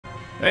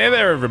Hey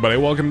there, everybody.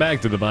 Welcome back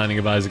to The Binding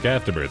of Isaac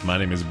Afterbirth. My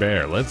name is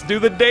Bear. Let's do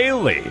the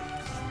daily.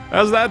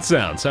 How's that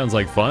sound? Sounds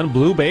like fun.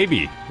 Blue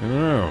baby.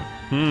 Oh,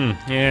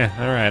 yeah,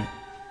 alright.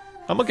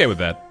 I'm okay with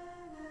that.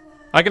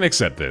 I can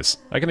accept this.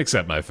 I can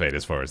accept my fate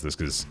as far as this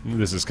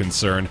is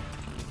concerned.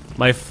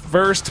 My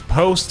first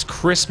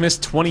post-Christmas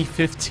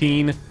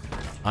 2015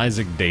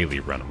 Isaac Daily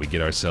run. We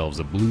get ourselves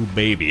a blue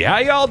baby. How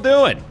y'all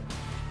doing?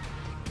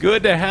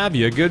 Good to have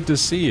you. Good to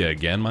see you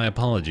again. My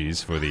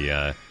apologies for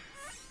the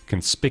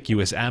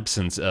conspicuous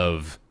absence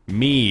of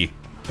me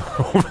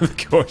over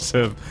the course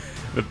of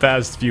the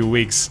past few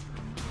weeks.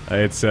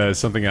 It's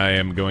something I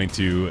am going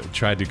to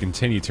try to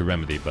continue to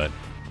remedy, but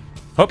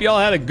hope y'all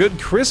had a good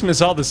Christmas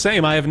all the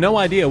same. I have no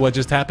idea what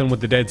just happened with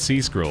the Dead Sea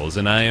Scrolls,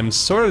 and I am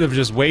sort of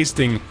just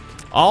wasting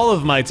all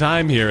of my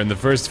time here in the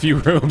first few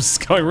rooms. It's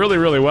going really,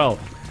 really well.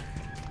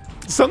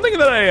 Something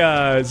that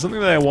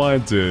I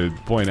wanted to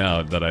point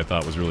out that I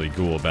thought was really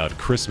cool about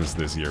Christmas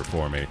this year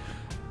for me.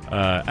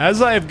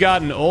 As I have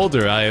gotten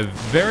older, I have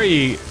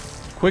very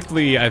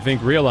quickly, I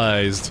think,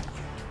 realized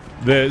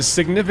the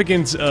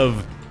significance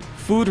of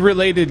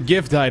food-related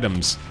gift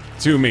items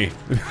to me.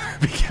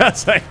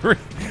 Because I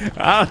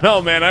don't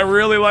know, man, I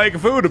really like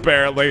food,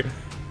 apparently.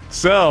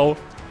 So,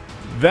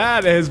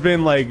 that has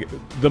been, like,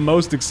 the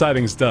most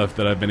exciting stuff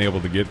that I've been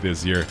able to get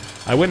this year.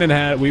 We went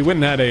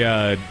and had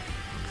a,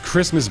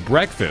 Christmas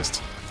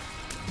breakfast.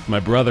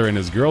 My brother and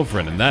his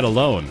girlfriend, and that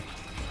alone.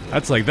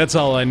 That's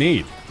all I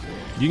need.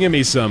 You give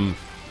me some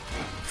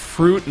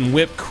fruit and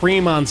whipped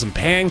cream on some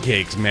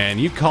pancakes, man.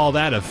 You call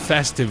that a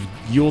festive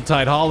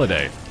Yuletide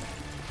holiday.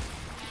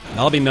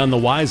 I'll be none the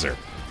wiser.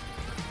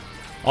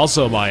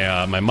 Also,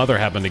 my mother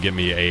happened to get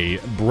me a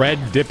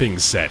bread dipping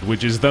set,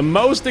 which is the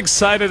most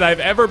excited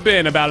I've ever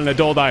been about an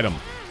adult item.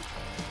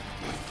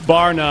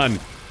 Bar none.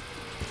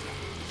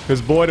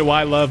 Because boy do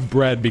I love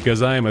bread,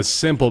 because I am a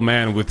simple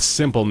man with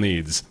simple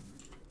needs.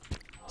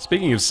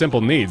 Speaking of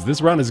simple needs,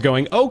 this run is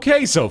going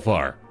okay so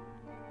far.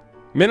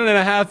 Minute and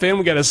a half in,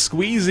 we got a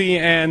Squeezy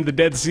and the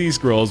Dead Sea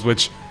Scrolls,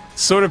 which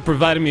sort of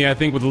provided me, I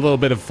think, with a little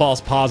bit of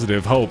false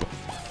positive hope.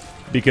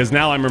 Because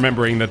now I'm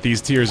remembering that these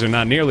tiers are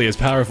not nearly as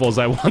powerful as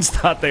I once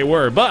thought they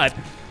were, but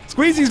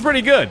Squeezy's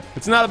pretty good.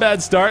 It's not a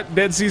bad start.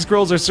 Dead Sea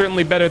Scrolls are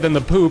certainly better than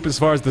the poop as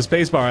far as the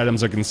spacebar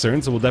items are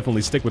concerned, so we'll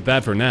definitely stick with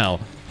that for now.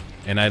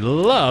 And I'd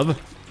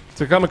love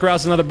to come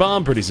across another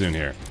bomb pretty soon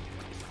here.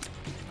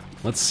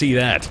 Let's see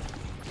that.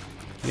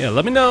 Yeah,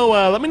 let me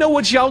know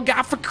what y'all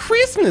got for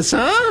Christmas,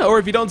 huh? Or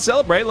if you don't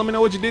celebrate, let me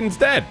know what you did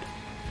instead.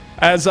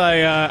 As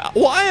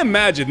I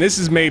imagine this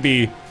is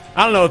maybe,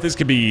 I don't know if this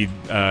could be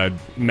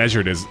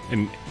measured as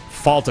a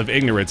fault of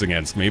ignorance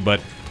against me, but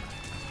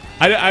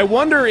I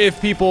wonder if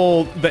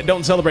people that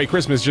don't celebrate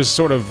Christmas just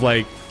sort of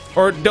like,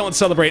 or don't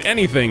celebrate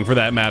anything for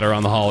that matter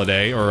on the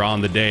holiday or on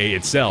the day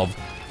itself,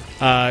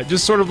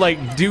 just sort of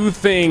like do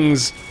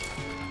things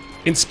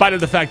in spite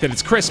of the fact that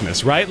it's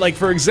Christmas, right? Like,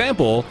 for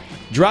example,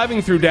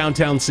 driving through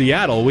downtown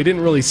Seattle, we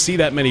didn't really see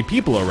that many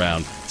people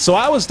around. So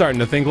I was starting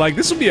to think, like,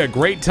 this would be a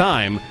great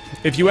time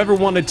if you ever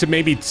wanted to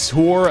maybe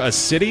tour a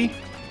city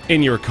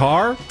in your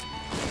car.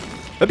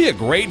 That'd be a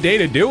great day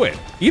to do it.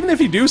 Even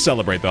if you do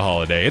celebrate the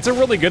holiday, it's a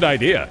really good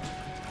idea.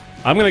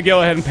 I'm gonna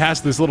go ahead and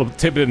pass this little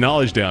tidbit of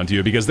knowledge down to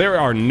you because there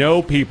are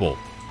no people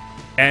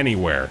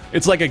anywhere.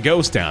 It's like a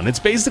ghost town. It's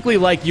basically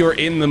like you're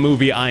in the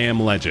movie I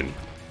Am Legend.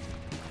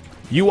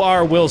 You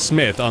are Will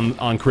Smith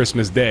on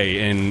Christmas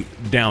Day in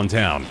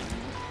downtown.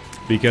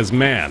 Because,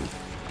 man,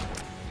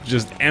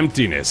 just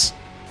emptiness.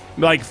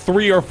 Like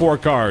 3 or 4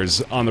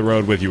 cars on the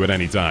road with you at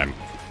any time.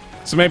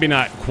 So maybe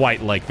not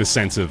quite like the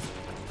sense of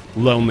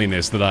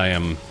loneliness that I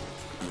am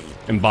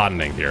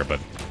embodying here, but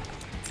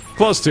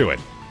close to it.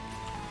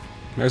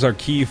 There's our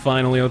key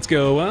finally. Let's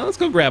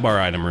go grab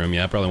our item room.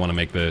 Yeah, I probably want to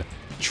make the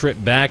trip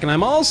back. And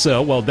I'm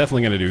also, well,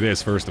 definitely going to do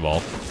this first of all.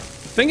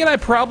 Thinking I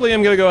probably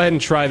am going to go ahead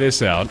and try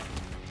this out.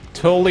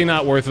 Totally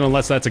not worth it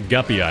unless that's a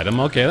guppy item.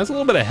 Okay, that's a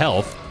little bit of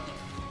health.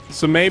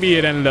 So maybe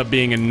it ended up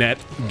being a net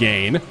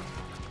gain.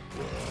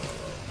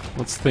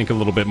 Let's think a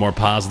little bit more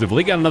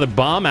positively. Got another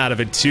bomb out of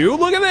it too.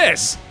 Look at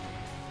this!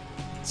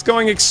 It's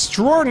going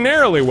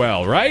extraordinarily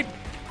well, right?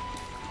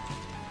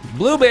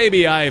 Blue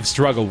Baby I have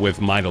struggled with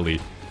mightily.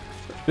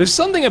 There's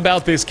something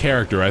about this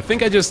character. I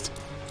think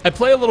I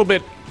play a little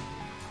bit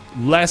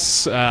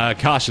less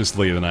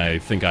cautiously than I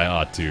think I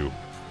ought to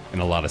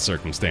in a lot of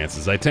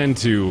circumstances. I tend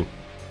to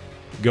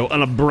go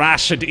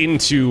unabashed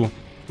into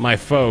my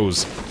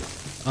foes.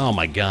 Oh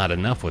my god,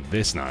 enough with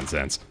this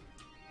nonsense.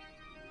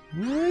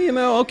 Well, you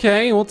know,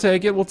 okay, we'll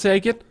take it, we'll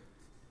take it.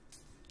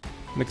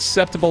 An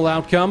acceptable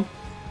outcome.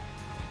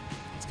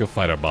 Let's go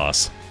fight our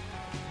boss.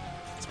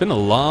 It's been a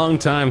long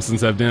time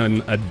since I've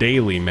done a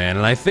daily, man,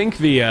 and I think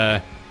the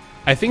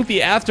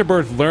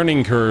Afterbirth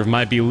learning curve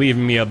might be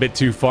leaving me a bit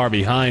too far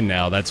behind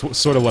now. That's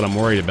sort of what I'm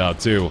worried about,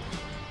 too.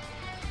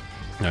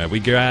 Alright, we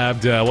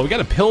grabbed, well, we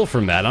got a pill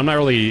from that. I'm not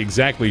really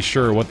exactly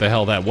sure what the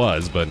hell that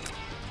was, but...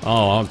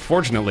 Oh,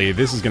 unfortunately,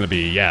 this is gonna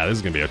be, yeah, this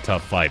is gonna be a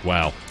tough fight,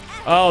 wow.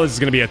 Oh, this is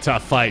gonna be a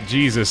tough fight,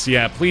 Jesus,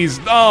 yeah, please,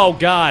 oh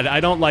god, I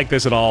don't like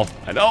this at all.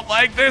 I don't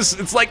like this,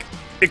 it's like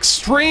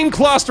extreme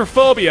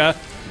claustrophobia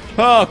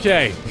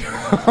Okay.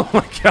 Oh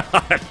my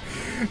god.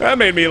 That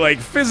made me, like,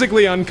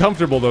 physically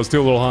uncomfortable, those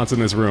two little haunts in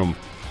this room.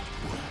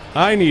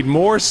 I need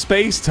more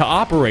space to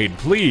operate,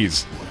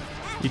 please.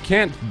 You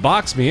can't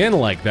box me in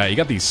like that. You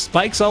got these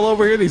spikes all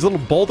over here, these little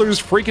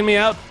boulders freaking me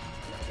out.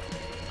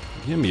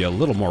 Give me a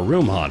little more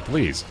room, haunt,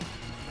 please.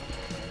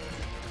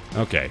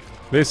 Okay.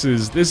 This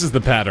is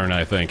the pattern,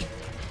 I think.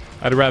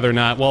 I'd rather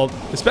not, well,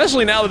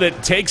 especially now that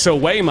it takes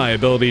away my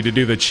ability to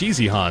do the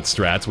cheesy haunt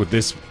strats with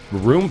this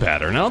room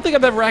pattern. I don't think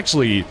I've ever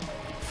actually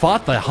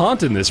fought the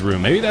haunt in this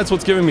room. Maybe that's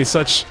what's giving me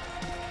such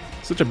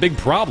a big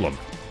problem.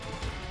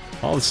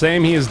 All the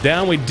same, he is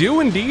down. We do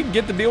indeed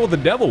get to deal with the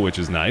devil, which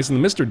is nice,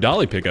 and the Mr.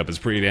 Dolly pickup is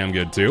pretty damn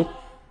good, too.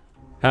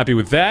 Happy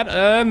with that,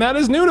 and that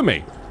is new to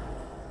me.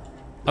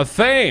 A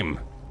theme.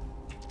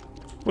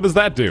 What does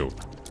that do?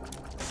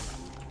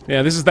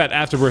 Yeah, this is that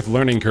Afterbirth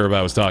learning curve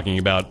I was talking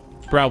about.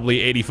 Probably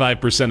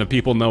 85% of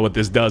people know what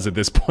this does at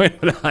this point,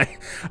 but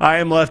I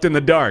am left in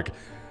the dark.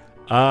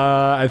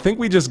 I think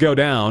we just go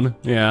down.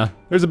 Yeah,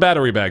 there's a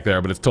battery back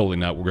there, but it's totally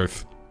not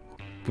worth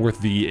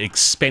the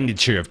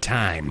expenditure of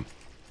time.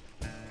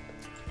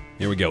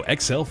 Here we go,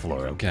 XL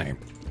floor, okay. I'm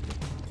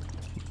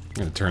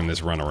gonna turn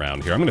this run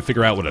around here. I'm gonna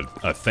figure out what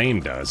a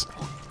thane does.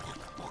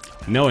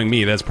 Knowing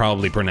me, that's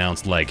probably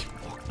pronounced like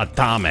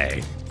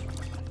Atame.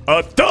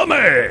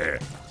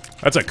 Atame!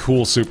 That's a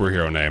cool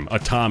superhero name.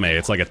 Atame,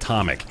 it's like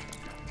atomic.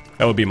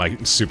 That would be my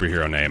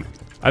superhero name.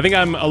 I think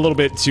I'm a little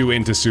bit too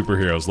into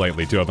superheroes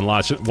lately, too. I've been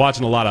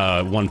watching a lot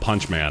of One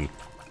Punch Man.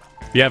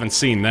 If you haven't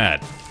seen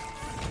that.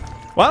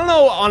 Well, I don't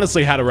know,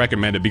 honestly, how to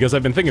recommend it, because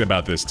I've been thinking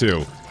about this,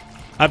 too.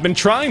 I've been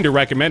trying to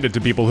recommend it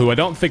to people who I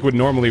don't think would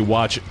normally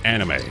watch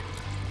anime.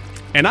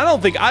 And I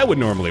don't think I would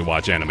normally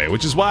watch anime,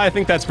 which is why I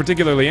think that's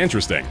particularly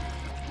interesting.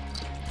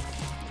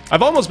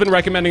 I've almost been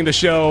recommending the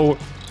show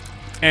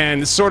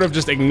and sort of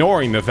just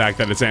ignoring the fact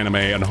that it's anime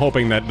and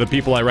hoping that the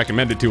people I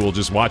recommend it to will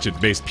just watch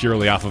it based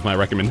purely off of my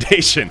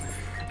recommendation.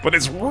 But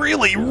it's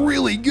really,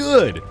 really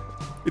good!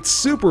 It's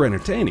super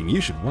entertaining.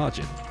 You should watch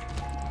it.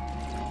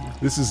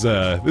 This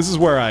is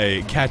where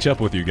I catch up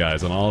with you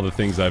guys on all the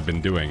things I've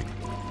been doing.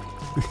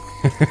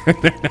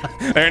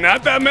 They're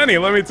not that many,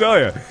 let me tell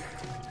you.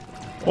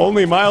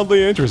 Only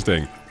mildly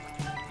interesting.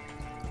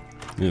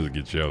 It is a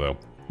good show, though.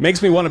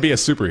 Makes me want to be a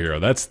superhero.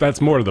 That's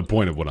more to the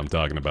point of what I'm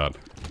talking about.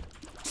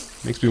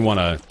 Makes me want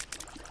to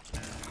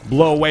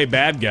blow away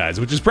bad guys,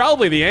 which is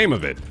probably the aim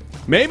of it.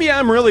 Maybe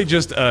I'm really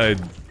just a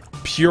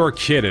pure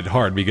kid at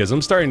heart, because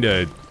I'm starting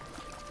to,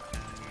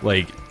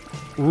 like,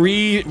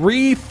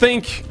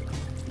 rethink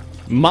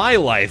my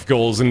life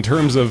goals in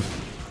terms of,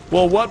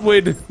 well, what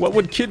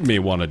would kid me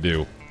want to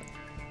do?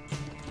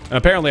 And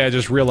apparently I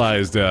just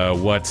realized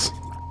what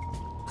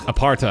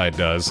apartheid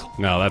does.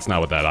 No, that's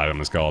not what that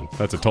item is called.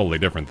 That's a totally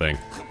different thing.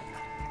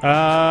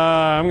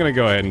 I'm gonna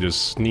go ahead and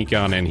just sneak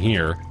on in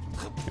here.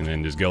 And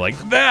then just go like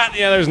that!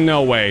 Yeah, there's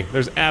no way.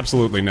 There's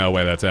absolutely no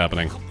way that's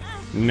happening.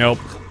 Nope.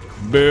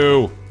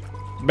 Boo.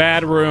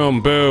 Bad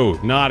room. Boo.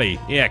 Naughty.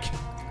 Ick.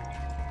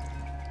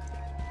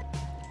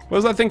 What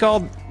was that thing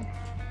called?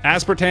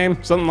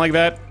 Aspartame? Something like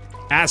that?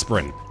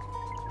 Aspirin.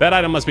 That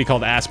item must be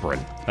called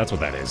aspirin. That's what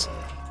that is.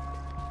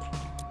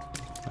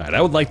 Alright,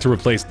 I would like to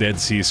replace Dead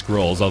Sea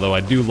Scrolls, although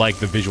I do like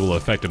the visual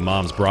effect of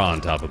Mom's bra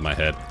on top of my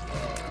head.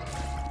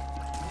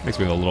 Makes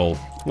me a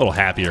little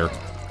happier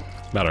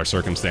about our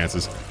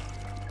circumstances.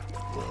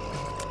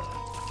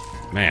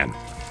 Man.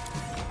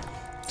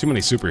 Too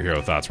many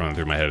superhero thoughts running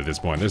through my head at this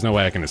point. There's no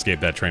way I can escape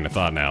that train of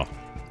thought now.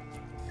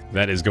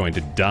 That is going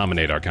to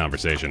dominate our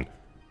conversation.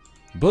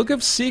 Book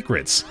of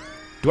Secrets.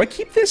 Do I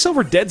keep this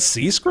over Dead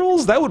Sea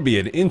Scrolls? That would be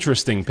an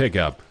interesting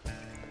pickup.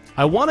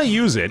 I want to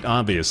use it,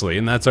 obviously,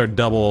 and that's our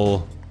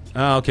double...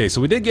 okay,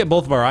 so we did get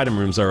both of our item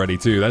rooms already,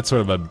 too. That's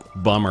sort of a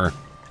bummer.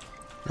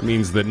 It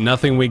means that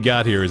nothing we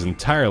got here is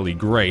entirely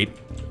great.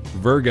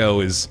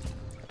 Virgo is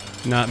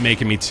not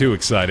making me too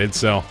excited,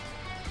 so...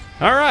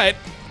 Alright,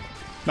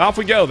 off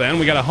we go then.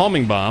 We got a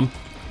homing bomb.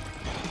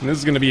 And this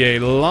is going to be a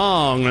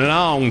long,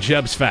 long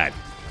Chubbs fight.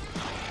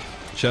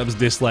 Chubbs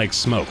dislikes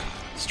smoke.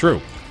 It's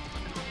true.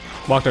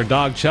 Walked our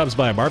dog Chubbs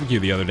by a barbecue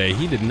the other day.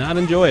 He did not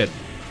enjoy it.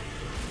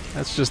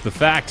 That's just the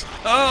fact.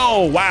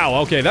 Oh, wow.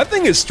 Okay, that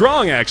thing is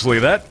strong, actually.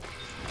 That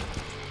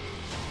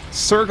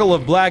circle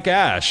of black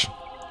ash.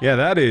 Yeah,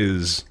 that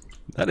is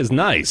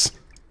nice.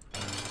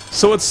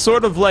 So it's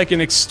sort of like an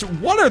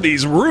what are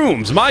these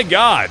rooms? My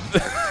God.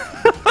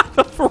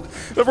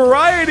 The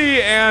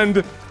variety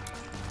and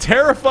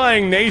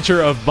terrifying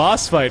nature of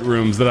boss fight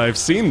rooms that I've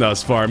seen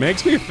thus far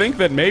makes me think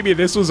that maybe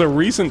this was a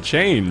recent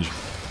change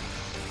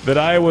that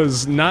I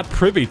was not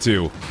privy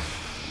to.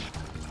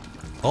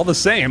 All the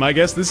same, I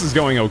guess this is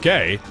going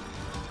okay.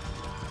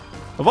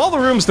 Of all the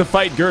rooms to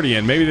fight Gertie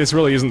in, maybe this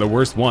really isn't the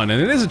worst one,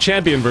 and it is a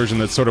champion version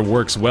that sort of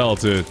works well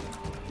to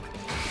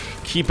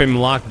keep him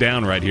locked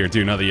down right here,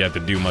 too. Not that you have to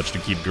do much to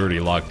keep Gertie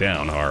locked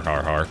down, har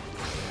har har.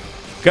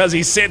 Because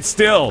he sits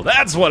still,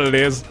 that's what it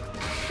is.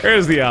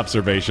 There's the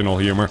observational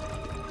humor.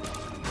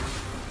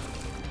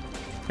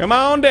 Come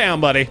on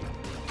down, buddy.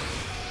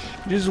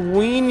 Just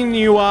weaning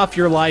you off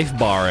your life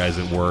bar, as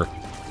it were.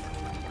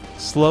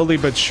 Slowly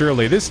but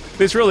surely.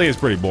 This really is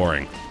pretty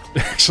boring.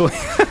 Actually,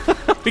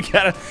 we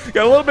got a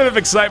little bit of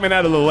excitement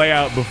out of the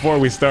layout before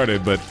we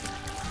started, but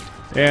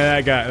yeah,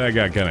 that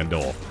got kind of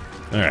dull.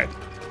 All right,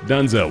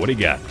 Dunzo, what do you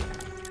got?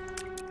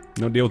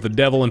 No deal with the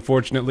devil,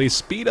 unfortunately.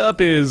 Speed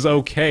up is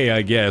okay,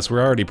 I guess.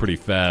 We're already pretty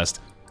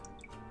fast,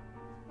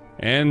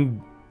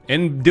 and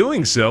in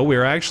doing so,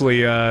 we're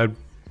actually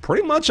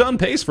pretty much on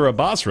pace for a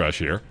boss rush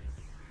here.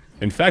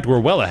 In fact, we're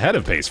well ahead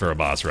of pace for a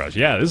boss rush.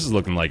 Yeah, this is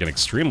looking like an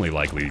extremely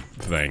likely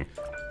thing.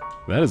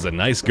 That is a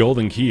nice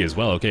golden key as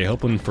well. Okay,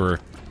 hoping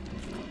for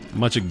a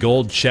bunch of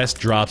gold chest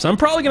drops. I'm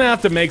probably gonna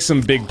have to make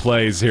some big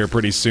plays here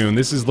pretty soon.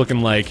 This is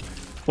looking like...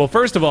 Well,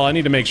 first of all, I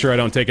need to make sure I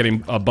don't take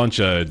a bunch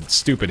of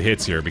stupid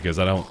hits here because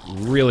I don't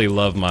really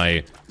love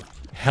my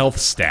health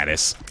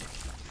status.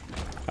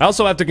 I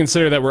also have to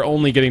consider that we're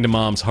only getting to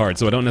Mom's heart,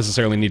 so I don't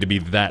necessarily need to be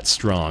that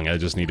strong. I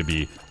just need to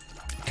be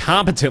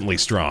competently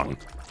strong.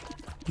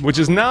 Which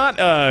is not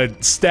a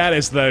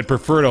status that I'd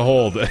prefer to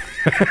hold.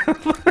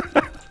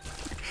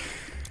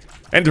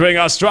 Entering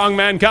our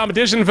strongman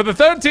competition for the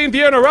 13th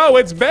year in a row,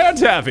 it's Bear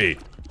Taffy,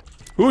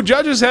 who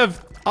judges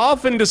have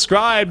often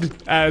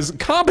described as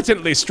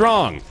competently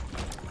strong.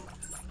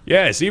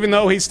 Yes, even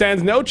though he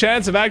stands no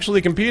chance of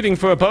actually competing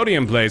for a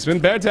podium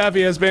placement, Bear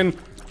Taffy has been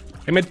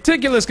a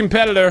meticulous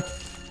competitor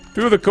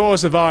through the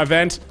course of our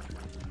event,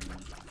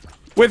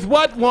 with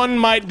what one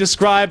might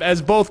describe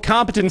as both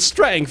competent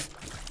strength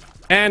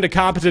and a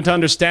competent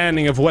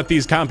understanding of what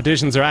these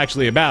competitions are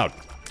actually about.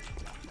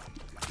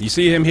 You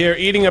see him here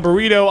eating a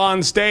burrito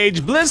on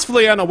stage,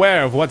 blissfully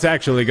unaware of what's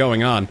actually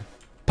going on.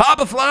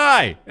 Pop a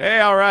fly!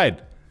 Hey, alright.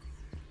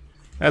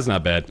 That's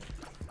not bad.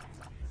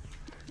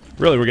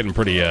 Really, we're getting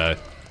pretty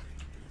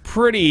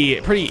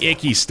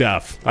icky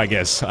stuff, I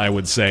guess I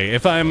would say.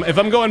 If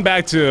I'm going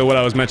back to what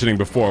I was mentioning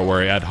before,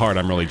 where at heart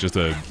I'm really just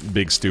a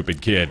big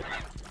stupid kid,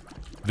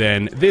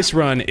 then this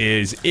run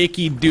is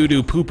icky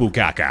doo-doo poo-poo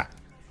caca.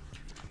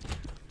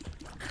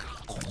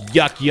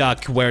 Yuck,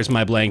 yuck, where's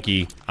my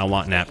blankie? I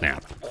want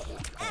nap-nap.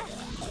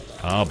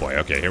 Oh boy,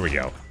 okay, here we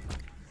go.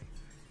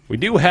 We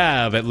do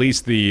have at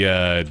least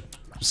the,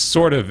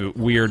 sort of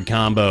weird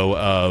combo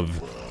of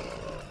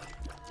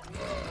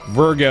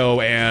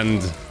Virgo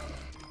and,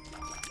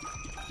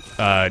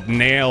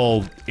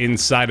 nail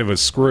inside of a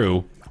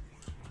screw.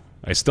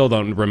 I still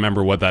don't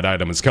remember what that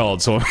item is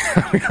called, so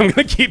I'm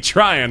gonna keep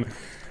trying.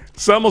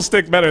 Some will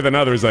stick better than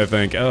others, I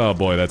think. Oh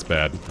boy, that's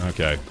bad.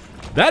 Okay.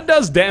 That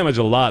does damage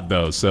a lot,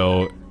 though,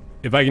 so...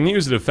 if I can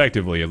use it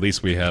effectively, at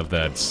least we have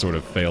that sort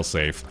of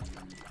failsafe.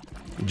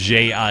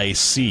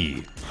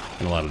 JIC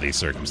in a lot of these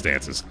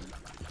circumstances.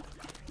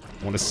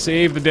 I want to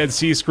save the Dead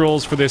Sea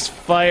Scrolls for this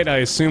fight. I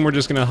assume we're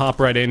just going to hop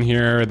right in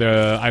here.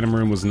 The item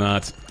room was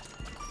not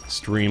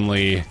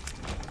extremely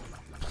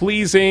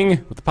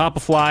pleasing with the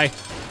Pop-a-Fly.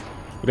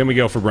 But then we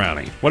go for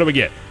Brownie. What do we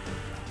get?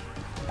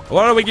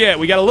 What do we get?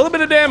 We got a little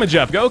bit of damage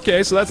up.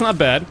 Okay, so that's not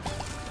bad.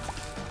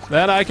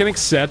 That I can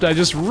accept. I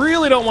just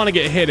really don't want to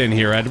get hit in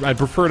here. I'd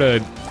prefer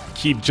to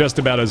keep just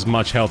about as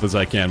much health as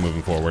I can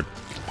moving forward.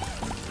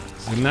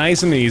 So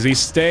nice and easy.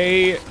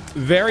 Stay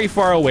very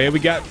far away. We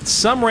got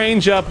some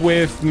range up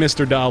with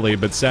Mr. Dolly,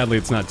 but sadly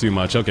it's not too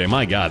much. Okay,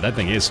 my god, that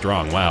thing is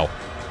strong. Wow.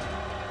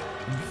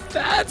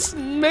 That's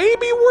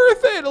maybe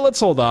worth it. Let's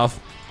hold off.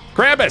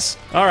 Krampus!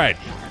 Alright.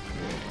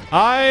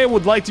 I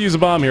would like to use a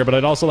bomb here, but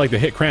I'd also like to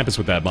hit Krampus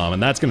with that bomb,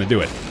 and that's gonna do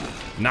it.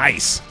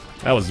 Nice.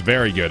 That was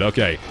very good.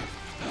 Okay.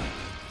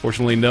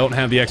 Fortunately, don't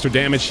have the extra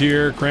damage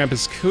here.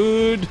 Krampus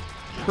could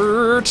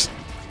hurt.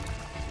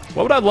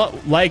 What would I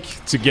like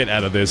to get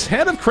out of this?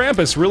 Hand of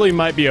Krampus really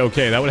might be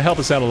okay. That would help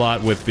us out a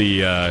lot with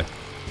the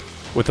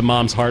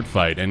Mom's Heart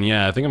fight. And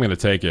yeah, I think I'm gonna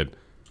take it.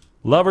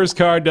 Lover's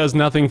card does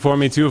nothing for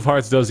me. Two of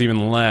Hearts does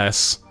even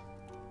less.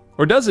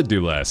 Or does it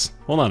do less?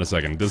 Hold on a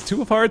second. Does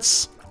Two of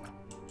Hearts...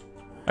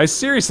 I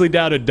seriously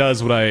doubt it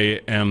does what I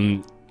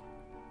am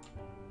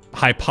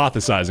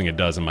hypothesizing it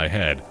does in my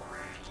head.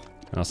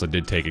 I also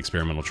did take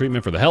experimental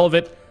treatment for the hell of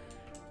it.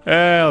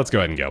 Let's go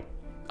ahead and go.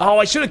 Oh,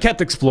 I should have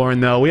kept exploring,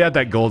 though. We had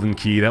that golden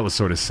key. That was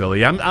sort of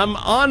silly. I'm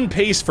on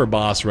pace for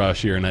boss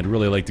rush here, and I'd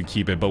really like to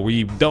keep it, but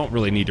we don't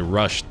really need to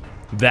rush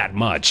that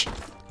much,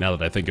 now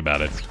that I think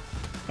about it.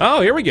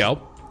 Oh, here we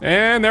go.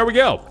 And there we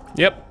go.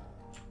 Yep.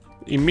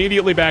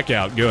 Immediately back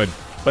out. Good.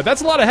 But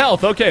that's a lot of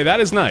health. Okay, that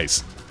is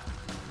nice.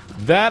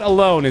 That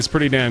alone is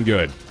pretty damn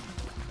good.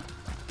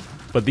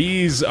 But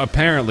these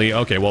apparently...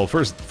 Okay, well,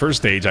 first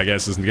stage, I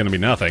guess, isn't gonna be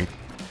nothing.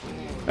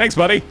 Thanks,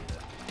 buddy.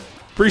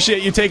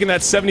 Appreciate you taking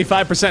that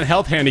 75%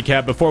 health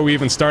handicap before we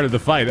even started the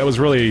fight. That was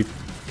really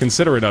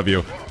considerate of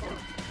you.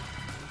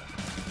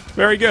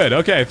 Very good.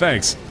 Okay,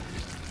 thanks.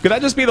 Could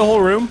that just be the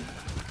whole room?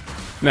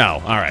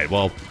 No. Alright,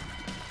 well...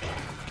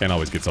 Can't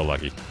always get so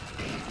lucky.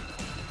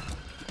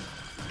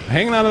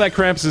 Hanging on to that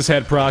Krampus'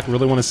 head proc.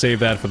 Really want to save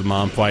that for the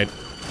mom fight.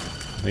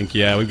 I think,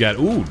 yeah, we've got...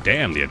 Ooh,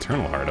 damn, the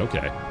Eternal Heart.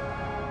 Okay.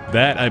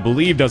 That, I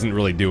believe, doesn't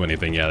really do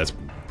anything. Yeah, that's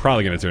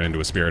probably going to turn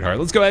into a Spirit Heart.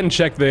 Let's go ahead and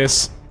check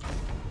this.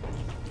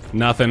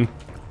 Nothing.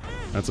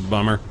 That's a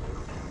bummer.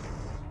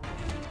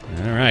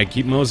 Alright,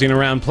 keep moseying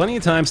around. Plenty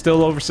of time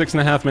still, over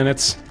 6.5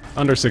 minutes.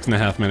 under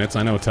 6.5 minutes.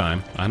 I know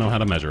time. I know how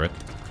to measure it.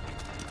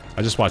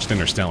 I just watched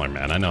Interstellar,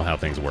 man. I know how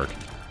things work.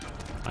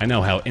 I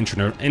know how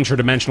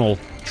interdimensional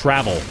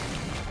travel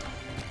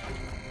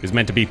is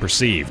meant to be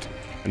perceived.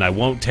 And I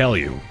won't tell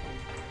you,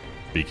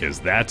 because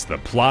that's the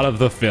plot of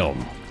the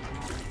film.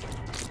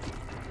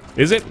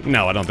 Is it?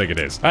 No, I don't think it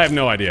is. I have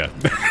no idea.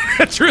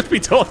 Truth be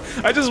told,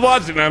 I just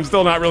watched it and I'm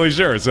still not really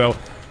sure, so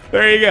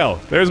there you go.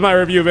 There's my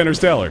review of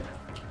Interstellar.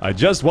 I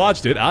just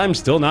watched it, I'm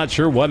still not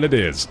sure what it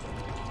is.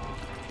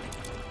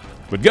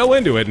 But go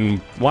into it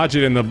and watch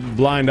it in the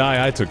blind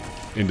eye I took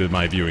into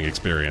my viewing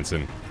experience,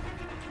 and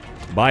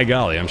by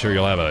golly, I'm sure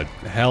you'll have a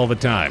hell of a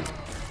time.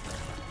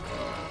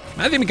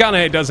 Matthew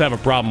McConaughey does have a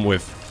problem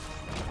with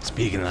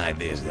speaking like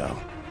this, though.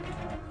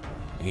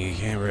 You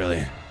can't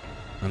really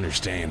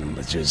understand him,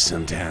 but just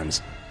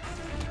sometimes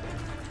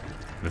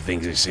the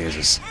things he says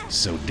is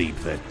so deep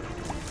that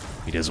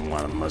he doesn't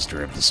want to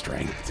muster up the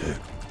strength to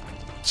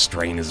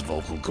strain his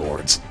vocal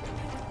cords.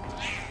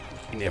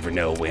 You never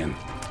know when.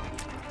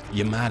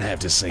 You might have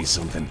to say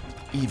something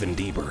even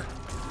deeper.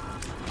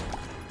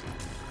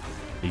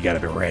 You gotta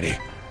be ready.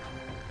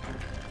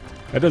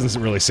 That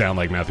doesn't really sound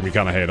like Matthew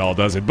McConaughey at all,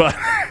 does it? But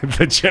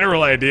the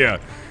general idea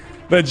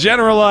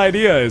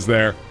is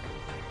there.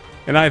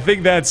 And I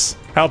think that's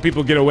how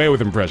people get away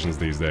with impressions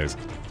these days.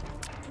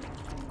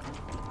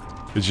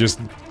 It's just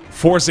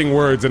forcing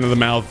words into the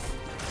mouth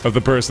of the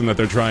person that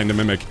they're trying to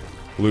mimic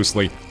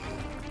loosely.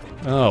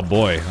 Oh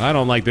boy, I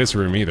don't like this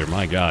room either,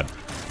 my god.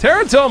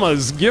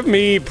 Teratomas give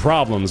me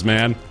problems,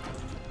 man.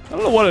 I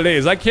don't know what it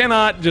is. I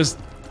cannot just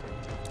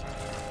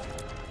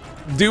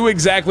do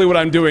exactly what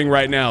I'm doing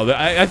right now.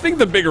 I think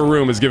the bigger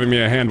room is giving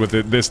me a hand with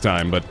it this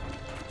time, but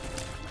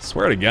I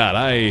swear to god,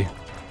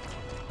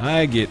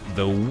 I get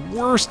the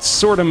worst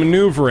sort of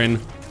maneuvering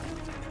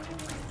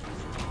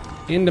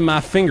into my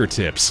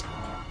fingertips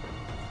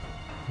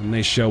when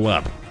they show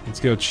up. Let's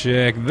go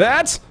check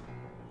that.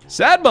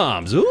 Sad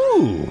bombs.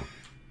 Ooh,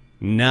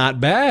 not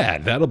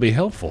bad. That'll be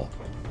helpful.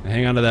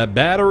 Hang on to that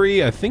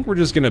battery. I think we're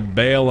just gonna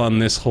bail on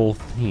this whole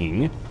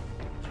thing.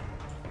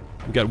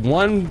 We've got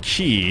 1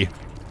 key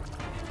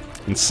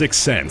and 6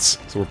 cents,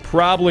 so we're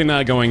probably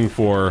not going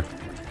for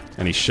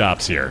any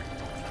shops here.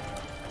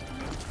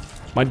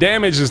 My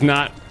damage is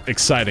not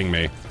exciting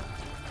me.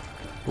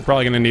 We're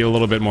probably gonna need a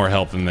little bit more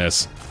help than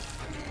this,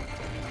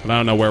 but I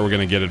don't know where we're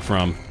gonna get it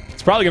from.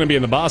 It's probably gonna be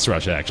in the boss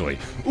rush, actually.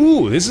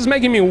 Ooh, this is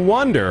making me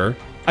wonder.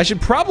 I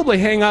should probably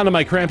hang on to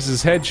my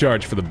Krampus's head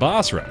charge for the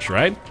boss rush,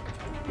 right?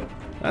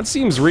 That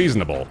seems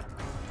reasonable.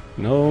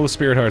 No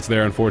spirit hearts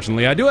there,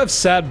 unfortunately. I do have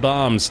sad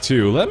bombs,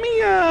 too. Let me,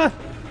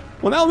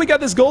 well, now we got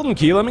this golden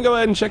key, let me go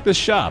ahead and check this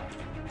shop.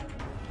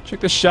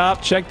 Check the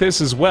shop, check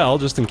this as well,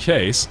 just in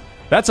case.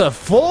 That's a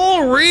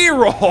full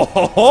reroll!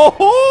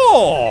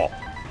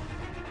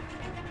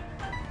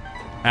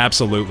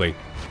 Absolutely.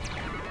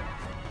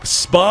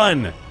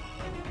 Spun!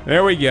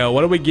 There we go.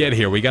 What do we get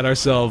here? We got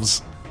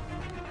ourselves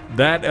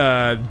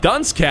that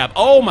dunce cap.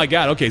 Oh my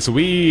god. Okay, so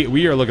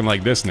we are looking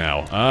like this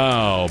now.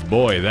 Oh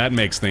boy, that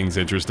makes things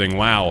interesting.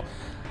 Wow.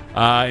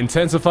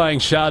 Intensifying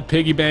shot,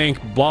 piggy bank,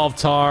 ball of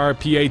tar,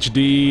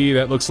 PhD.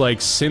 That looks like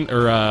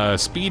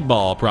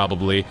speedball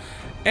probably.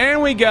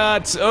 And we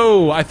got,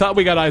 oh, I thought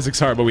we got Isaac's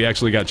heart, but we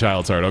actually got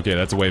Child's heart. Okay,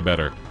 that's way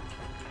better.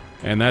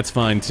 And that's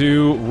fine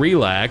too.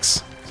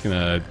 Relax. It's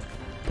gonna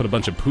put a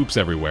bunch of poops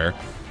everywhere.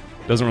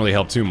 Doesn't really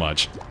help too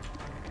much.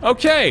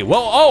 Okay,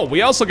 well, oh,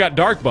 we also got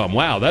Dark Bum.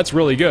 Wow, that's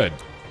really good.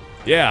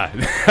 Yeah,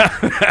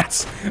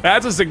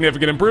 that's a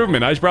significant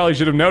improvement. I probably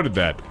should have noted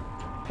that.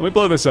 Let me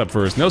blow this up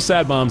first. No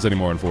sad bombs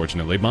anymore,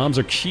 unfortunately. Bombs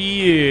are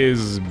key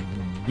is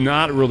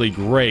not really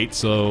great,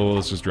 so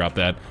let's just drop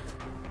that.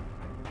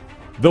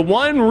 The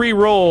one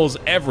re-rolls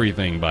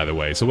everything, by the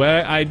way, so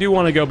I do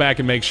want to go back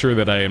and make sure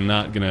that I am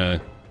not gonna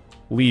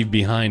leave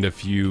behind a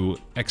few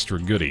extra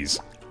goodies.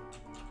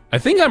 I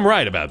think I'm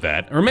right about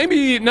that. Or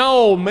maybe,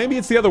 no, maybe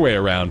it's the other way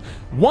around.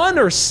 1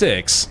 or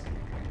 6.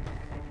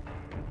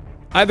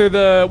 Either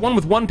the one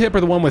with 1 pip or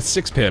the one with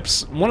 6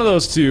 pips. One of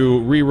those two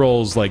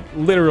re-rolls, like,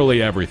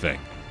 literally everything.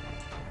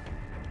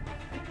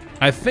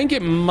 I think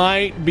it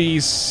might be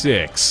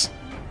 6.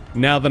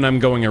 Now that I'm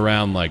going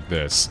around like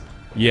this.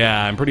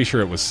 Yeah, I'm pretty sure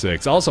it was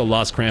 6. Also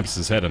lost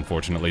Krampus's head,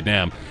 unfortunately.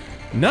 Damn.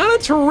 Not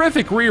a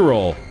terrific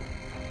re-roll.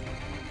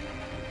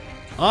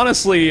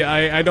 Honestly,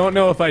 I don't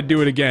know if I'd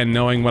do it again,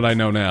 knowing what I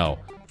know now.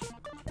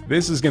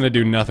 This is gonna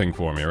do nothing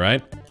for me,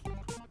 right?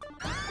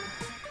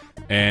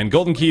 And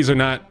golden keys are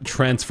not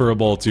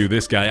transferable to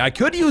this guy. I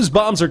could use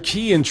bombs or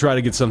key and try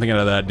to get something out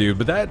of that dude,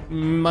 but that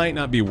might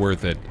not be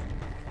worth it.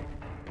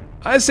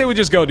 I say we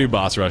just go do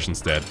boss rush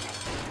instead.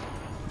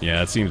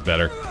 Yeah, it seems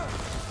better.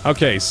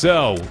 Okay,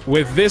 so,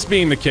 with this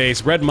being the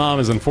case, Red Mom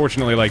is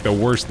unfortunately like the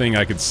worst thing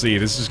I could see.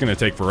 This is just gonna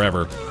take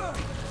forever.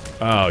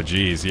 Oh,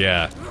 geez,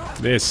 yeah.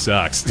 This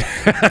sucks.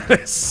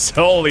 This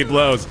solely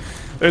blows.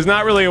 There's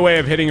not really a way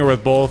of hitting her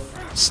with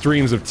both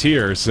streams of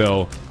tears,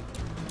 so...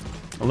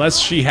 Unless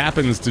she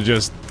happens to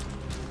just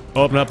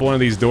open up one of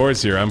these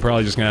doors here, I'm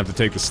probably just gonna have to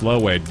take the slow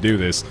way to do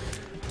this.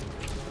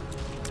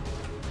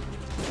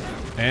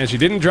 And she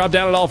didn't drop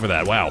down at all for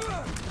that, wow.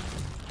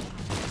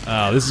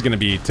 Oh, this is gonna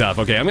be tough.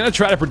 Okay, I'm gonna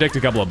try to predict a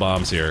couple of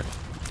bombs here.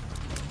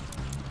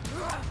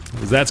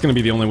 Because that's gonna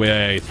be the only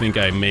way I think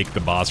I make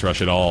the boss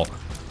rush at all.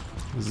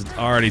 This is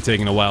already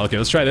taking a while. Okay,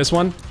 let's try this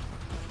one.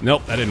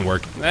 Nope, that didn't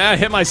work. Ah, I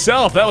hit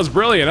myself. That was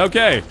brilliant.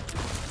 Okay.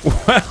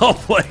 Well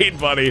played,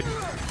 buddy.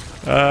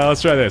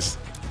 Let's try this.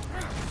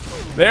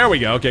 There we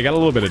go. Okay, got a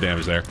little bit of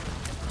damage there.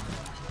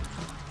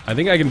 I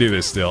think I can do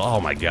this still.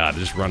 Oh my god,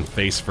 just run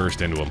face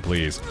first into him,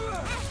 please.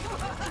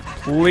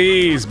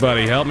 Please,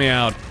 buddy, help me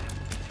out.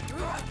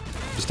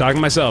 Just talking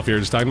to myself here,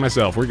 just talking to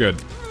myself. We're good.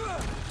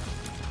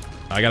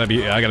 I gotta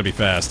be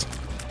fast.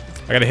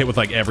 I gotta hit with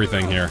like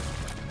everything here.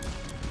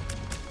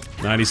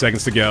 90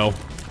 seconds to go.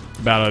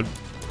 About a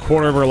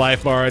quarter of her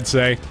life bar, I'd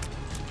say.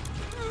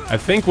 I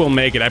think we'll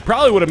make it. I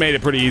probably would have made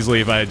it pretty easily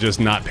if I had just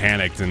not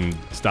panicked and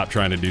stopped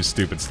trying to do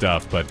stupid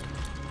stuff, but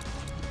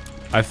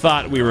I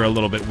thought we were a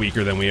little bit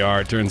weaker than we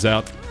are, it turns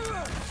out.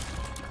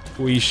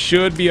 We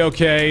should be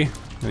okay.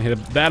 I hit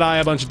that eye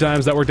a bunch of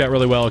times. That worked out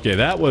really well. Okay,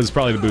 that was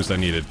probably the boost I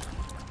needed.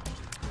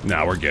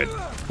 No, we're good.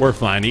 We're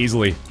fine.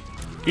 Easily.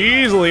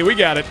 Easily. We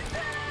got it.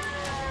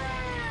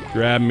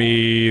 Grab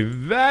me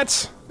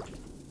that.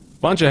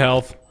 Bunch of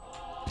health.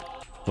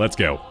 Let's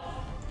go.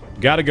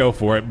 Gotta go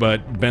for it,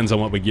 but depends on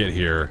what we get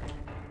here.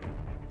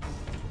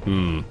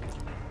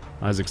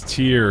 Isaac's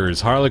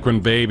Tears. Harlequin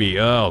Baby.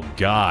 Oh,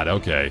 God.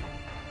 Okay.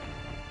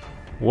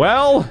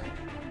 Well...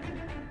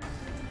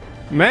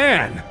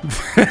 Man.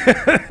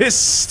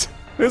 This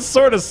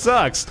sort of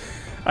sucks.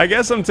 I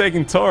guess I'm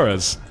taking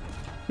Taurus.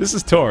 This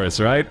is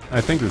Taurus, right?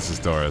 I think this is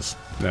Taurus.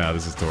 No,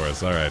 this is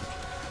Taurus. Alright.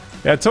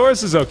 Yeah,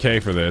 Taurus is okay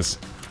for this.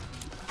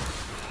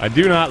 I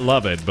do not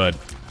love it, but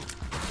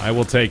I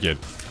will take it.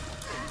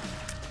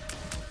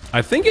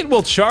 I think it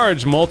will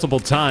charge multiple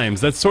times.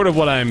 That's sort of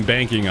what I'm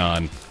banking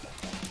on.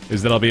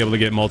 Is that I'll be able to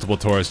get multiple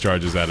Taurus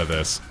charges out of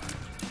this.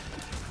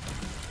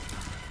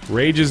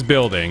 Rage is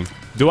building.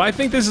 Do I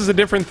think this is a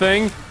different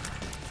thing?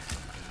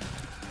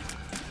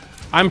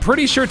 I'm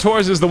pretty sure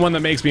Taurus is the one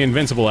that makes me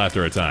invincible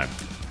after a time.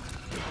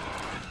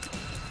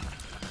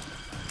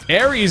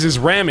 Ares is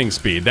ramming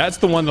speed. That's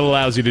the one that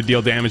allows you to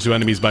deal damage to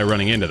enemies by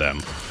running into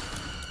them.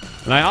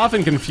 And I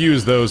often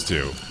confuse those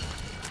two.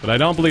 But I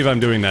don't believe I'm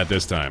doing that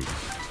this time.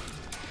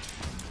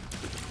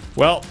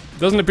 Well,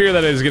 doesn't appear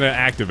that it is going to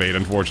activate,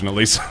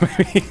 unfortunately. So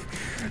maybe...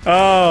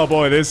 Oh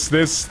boy,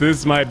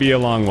 this might be a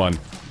long one.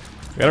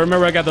 Gotta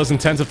remember I got those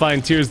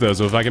intensifying tears though,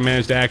 so if I can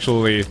manage to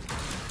actually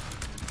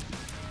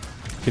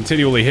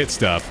continually hit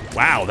stuff.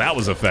 Wow, that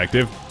was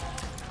effective.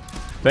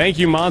 Thank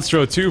you,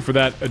 Monstro 2, for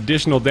that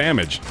additional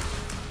damage.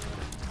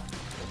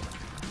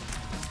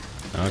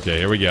 Okay,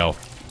 here we go.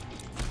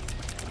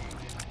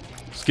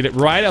 Just get it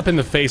right up in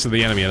the face of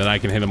the enemy, and then I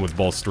can hit him with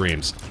both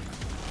streams.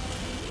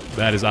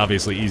 That is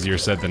obviously easier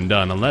said than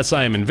done, unless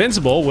I am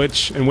invincible,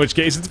 in which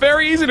case it's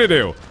very easy to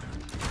do.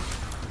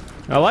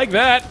 I like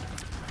that.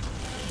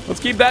 Let's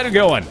keep that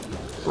going.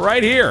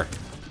 Right here.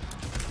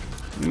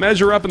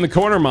 Measure up in the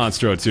corner,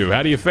 Monstro 2.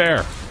 How do you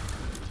fare?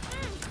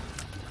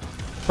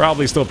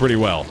 Probably still pretty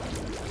well.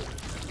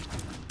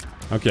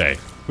 Okay.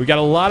 We got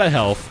a lot of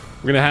health.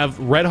 We're gonna have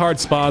red heart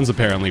spawns,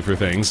 apparently, for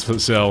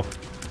things. So...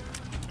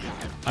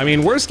 I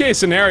mean, worst case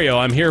scenario,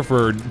 I'm here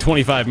for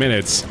 25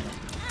 minutes.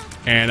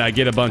 And I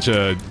get a bunch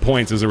of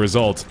points as a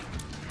result.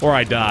 Or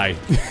I die.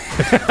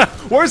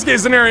 Worst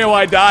case scenario,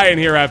 I die in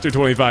here after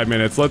 25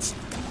 minutes. Let's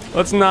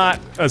not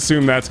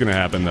assume that's gonna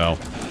happen, though.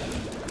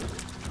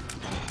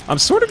 I'm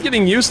sort of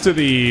getting used to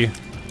the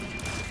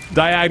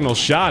diagonal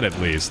shot, at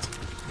least.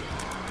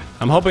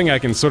 I'm hoping I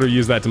can sort of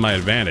use that to my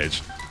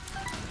advantage.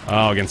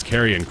 Oh, against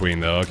Carrion Queen,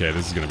 though. Okay,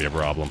 this is gonna be a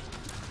problem.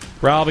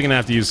 Probably gonna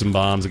have to use some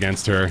bombs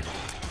against her.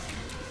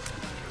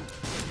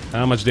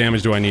 How much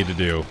damage do I need to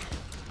do?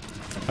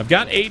 I've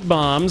got 8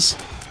 bombs.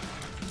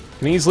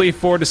 Can easily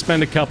afford to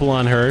spend a couple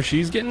on her.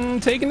 She's getting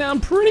taken down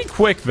pretty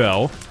quick,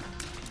 though.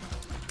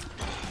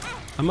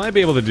 I might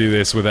be able to do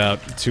this without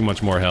too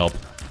much more help.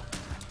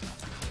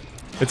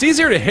 It's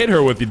easier to hit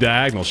her with the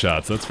diagonal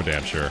shots, that's for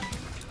damn sure.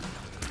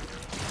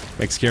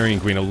 Makes Carrion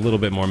Queen a little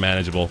bit more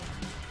manageable.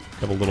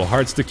 Couple little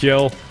hearts to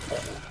kill.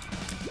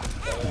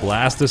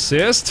 Blast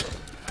assist.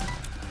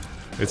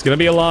 It's gonna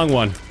be a long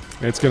one.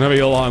 It's gonna be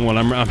a long one.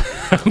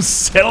 I'm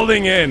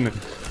settling in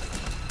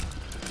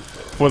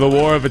for the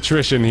war of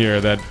attrition here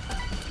that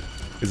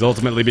is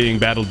ultimately being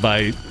battled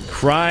by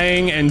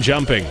crying and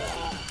jumping.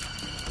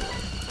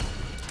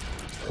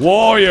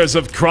 Warriors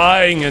of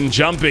crying and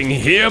jumping,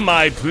 hear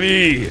my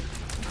plea.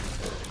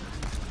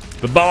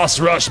 The boss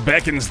rush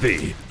beckons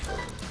thee.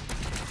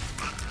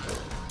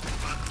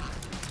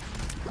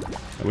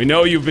 We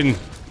know you've been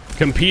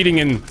competing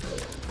in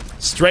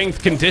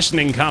strength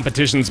conditioning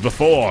competitions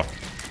before.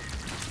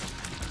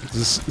 This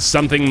is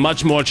something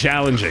much more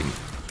challenging.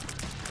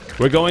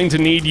 We're going to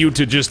need you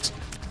to just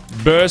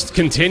burst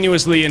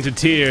continuously into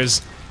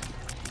tears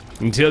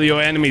until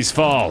your enemies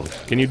fall.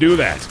 Can you do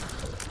that?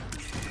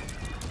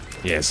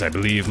 Yes, I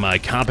believe my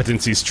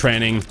competencies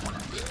training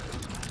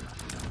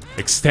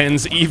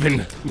extends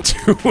even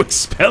to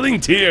expelling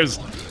tears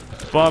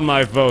upon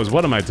my foes.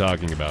 What am I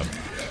talking about?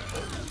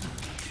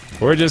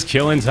 We're just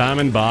killing time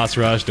in boss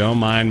rush. Don't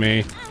mind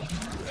me.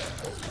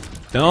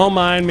 Don't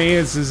mind me.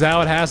 This is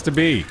how it has to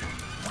be.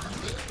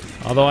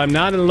 Although I'm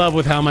not in love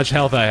with how much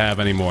health I have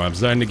anymore. I'm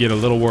starting to get a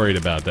little worried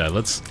about that.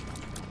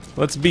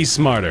 Let's be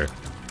smarter.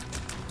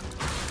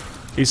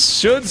 He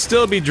should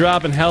still be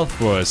dropping health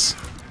for us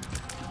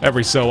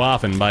every so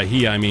often. By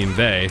he, I mean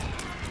they.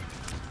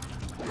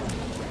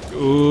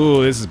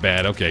 Ooh, this is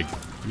bad. Okay,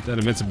 get that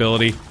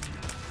invincibility.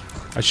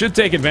 I should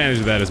take advantage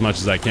of that as much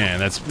as I can.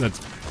 That's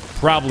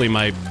probably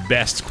my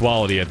best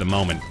quality at the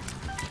moment.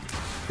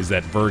 Is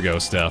that Virgo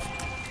stuff.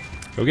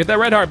 Go get that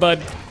red heart,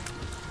 bud.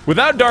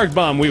 Without Dark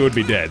Bomb, we would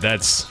be dead.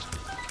 That's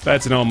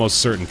an almost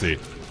certainty.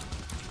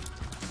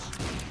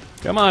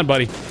 Come on,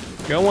 buddy.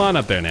 Go on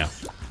up there now.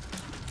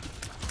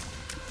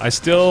 I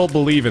still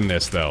believe in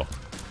this, though.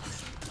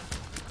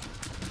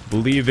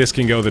 Believe this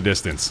can go the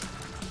distance.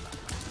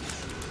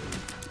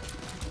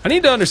 I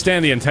need to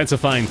understand the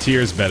intensifying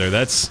tears better.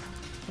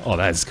 Oh,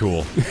 that's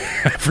cool.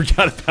 I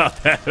forgot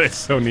about that. That's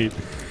so neat.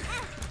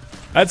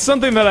 That's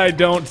something that I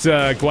don't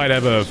quite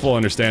have a full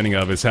understanding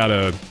of, is how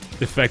to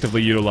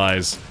effectively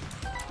utilize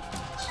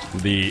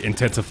the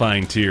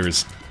intensifying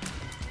tears.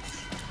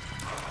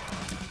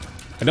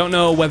 I don't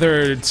know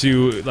whether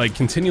to, like,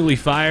 continually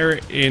fire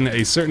in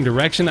a certain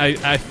direction.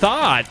 I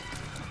thought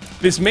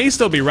this may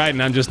still be right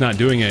and I'm just not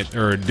doing it,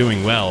 or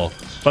doing well,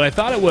 but I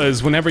thought it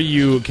was whenever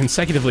you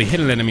consecutively hit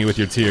an enemy with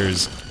your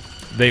tears,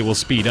 they will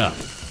speed up.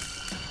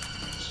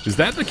 Is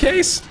that the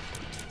case?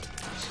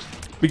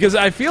 Because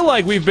I feel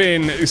like we've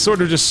been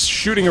sort of just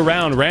shooting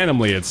around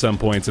randomly at some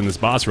points in this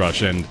boss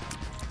rush, and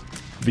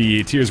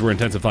the tears were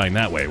intensifying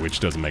that way, which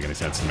doesn't make any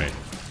sense to me.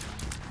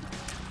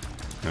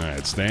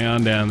 Alright, stay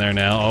on down there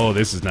now. Oh,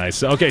 this is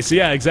nice. Okay, so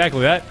yeah,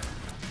 exactly that.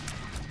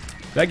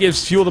 That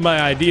gives fuel to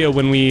my idea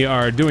when we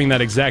are doing that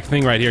exact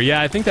thing right here.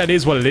 Yeah, I think that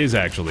is what it is,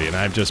 actually, and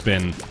I've just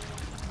been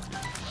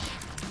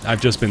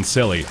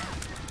silly.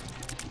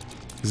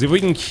 Because if we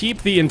can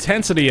keep the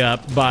intensity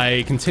up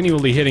by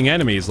continually hitting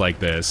enemies like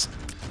this,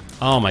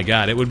 oh my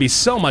god, it would be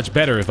so much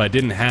better if I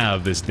didn't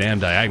have this damn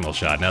diagonal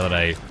shot, now that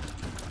I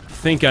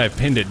think I've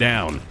pinned it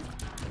down.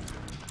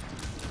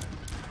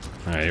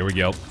 Alright, here we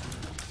go.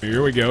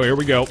 Here we go, here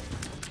we go.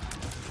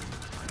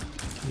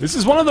 This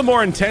is one of the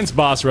more intense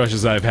boss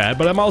rushes I've had,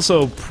 but I'm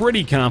also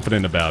pretty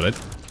confident about it.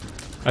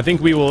 I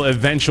think we will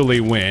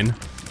eventually win.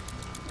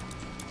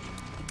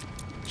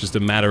 Just a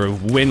matter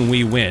of when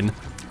we win.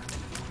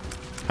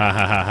 Ha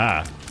ha ha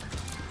ha.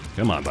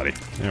 Come on, buddy.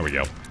 There we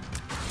go.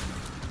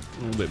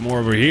 A little bit more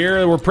over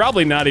here. We're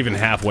probably not even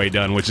halfway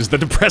done, which is the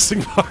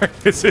depressing part.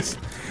 This is...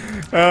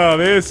 Oh,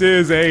 this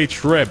is a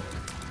trip.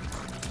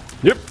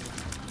 Yep.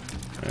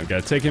 I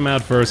gotta take him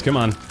out first. Come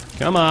on.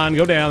 Come on,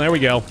 go down. There we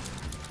go.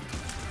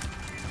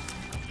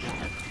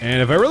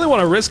 And if I really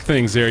want to risk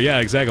things here, yeah,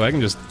 exactly. I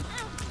can just...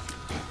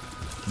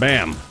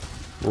 Bam.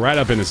 Right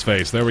up in his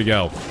face. There we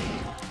go.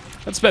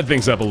 That sped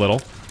things up a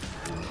little.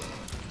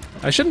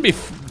 I shouldn't be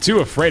too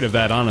afraid of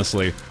that,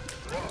 honestly.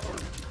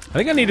 I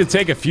think I need to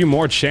take a few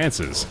more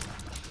chances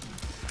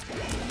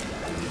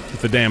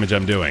with the damage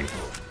I'm doing.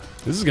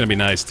 This is gonna be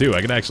nice, too.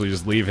 I could actually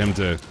just leave him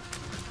to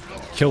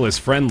kill his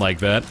friend like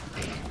that.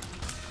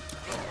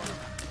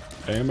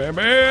 Bam, bam,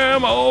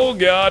 bam! Oh,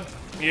 God.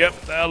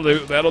 Yep, that'll do,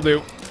 that'll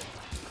do.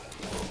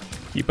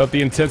 Keep up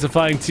the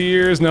intensifying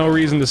tears. No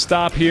reason to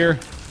stop here.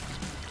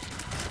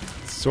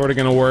 It's sort of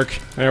gonna work.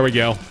 There we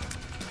go.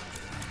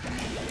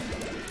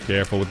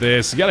 Careful with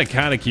this. You gotta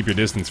kind of keep your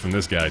distance from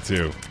this guy,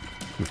 too.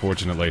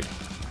 Unfortunately.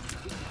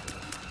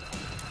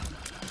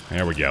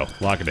 There we go.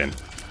 Lock it in.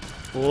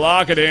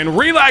 Lock it in.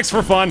 Relax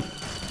for fun!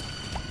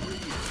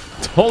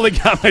 Totally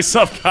got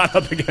myself caught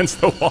up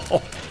against the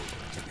wall.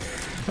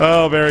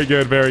 Oh, very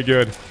good, very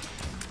good.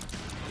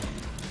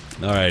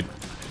 Alright.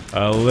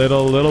 A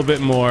little bit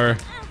more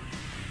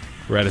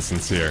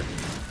reticence here.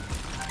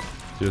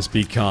 Just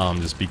be calm,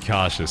 just be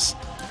cautious.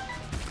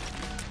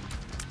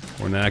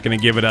 We're not gonna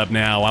give it up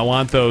now. I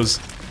want those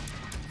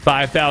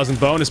 5,000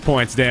 bonus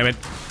points, damn it.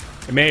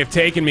 It may have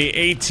taken me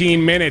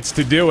 18 minutes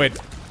to do it,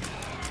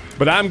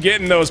 but I'm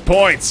getting those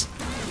points.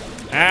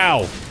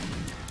 Ow.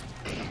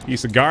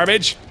 Piece of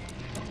garbage.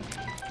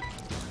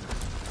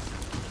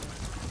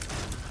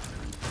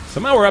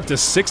 Somehow we're up to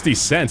 60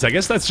 cents. I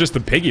guess that's just the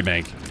piggy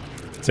bank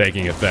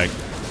taking effect.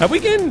 Have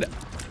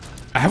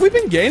we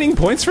been gaining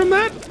points from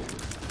that?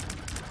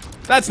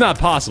 That's not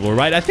possible,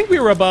 right? I think we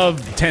were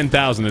above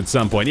 10,000 at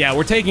some point. Yeah,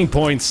 we're taking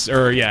points,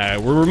 or yeah,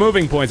 we're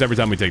removing points every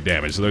time we take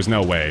damage, so there's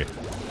no way.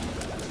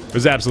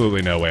 There's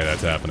absolutely no way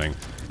that's happening.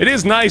 It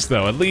is nice,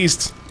 though. At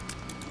least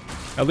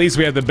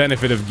we have the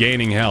benefit of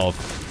gaining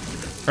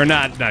health. Or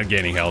not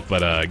gaining health,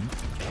 but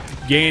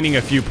gaining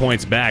a few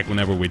points back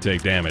whenever we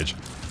take damage.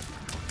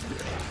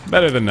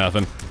 Better than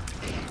nothing.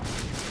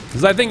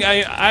 Because I think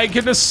I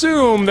could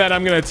assume that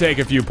I'm going to take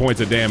a few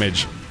points of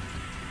damage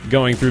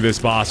going through this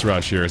boss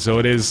rush here, so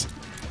it is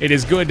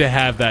good to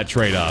have that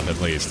trade-off, at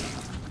least.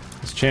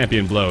 This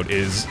champion bloat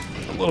is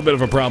a little bit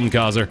of a problem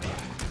causer.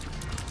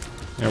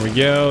 There we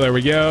go, there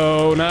we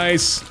go.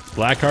 Nice.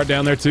 Black heart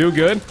down there, too.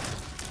 Good.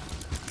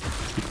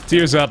 Keep the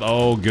tears up.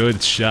 Oh,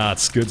 good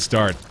shots. Good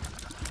start.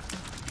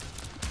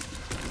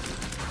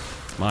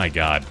 My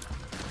God.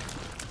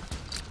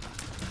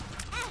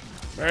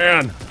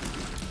 Man.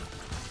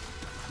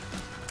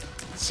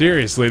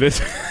 Seriously,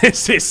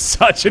 this is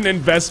such an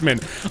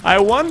investment. I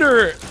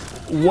wonder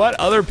what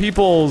other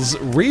people's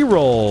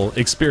reroll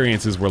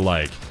experiences were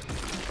like.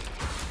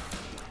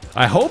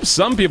 I hope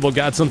some people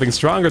got something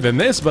stronger than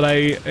this, but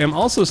I am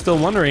also still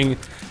wondering,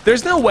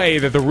 there's no way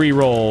that the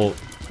reroll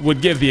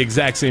would give the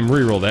exact same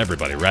reroll to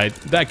everybody, right?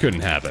 That couldn't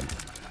happen.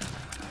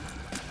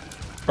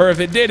 Or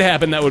if it did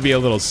happen, that would be a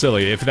little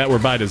silly. If that were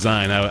by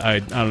design, I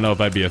don't know if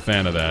I'd be a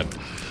fan of that.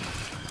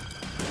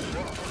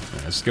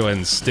 Let's go ahead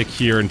and stick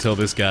here until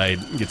this guy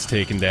gets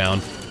taken down.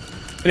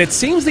 And it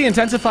seems the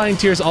intensifying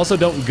tiers also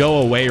don't go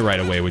away right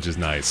away, which is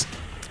nice.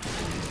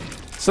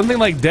 Something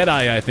like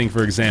Deadeye, I think,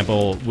 for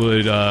example,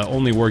 would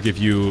only work if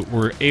you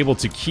were able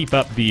to keep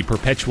up the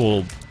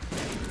perpetual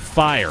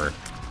fire.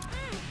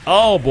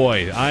 Oh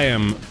boy, I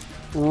am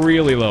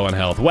really low on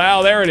health.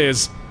 Wow, there it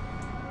is.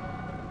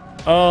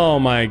 Oh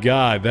my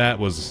God, that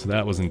was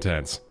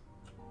intense.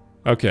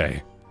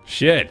 Okay,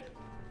 shit.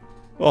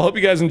 Well, I hope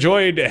you guys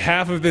enjoyed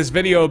half of this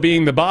video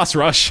being the boss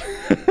rush.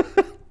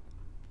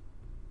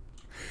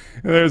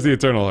 There's the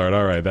Eternal Heart.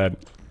 Alright, that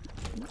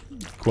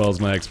quells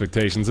my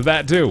expectations of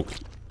that, too.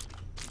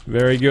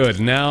 Very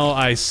good. Now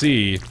I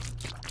see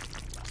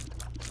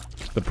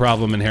the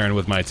problem inherent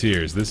with my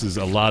tiers. This is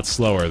a lot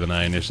slower than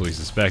I initially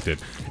suspected.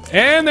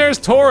 And there's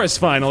Taurus,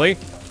 finally.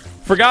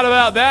 Forgot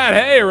about that.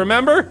 Hey,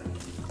 remember?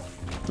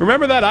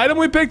 Remember that item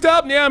we picked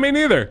up? Yeah, me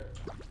neither.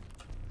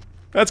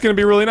 That's gonna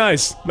be really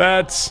nice.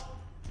 That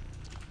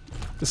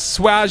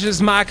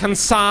assuages my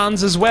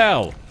concerns as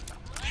well.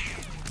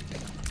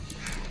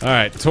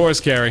 Alright, Taurus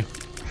carry.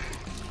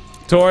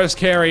 Taurus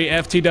carry,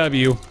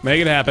 FTW.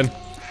 Make it happen.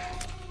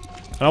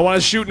 I don't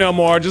want to shoot no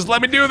more. Just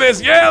let me do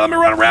this. Yeah, let me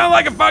run around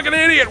like a fucking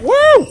idiot.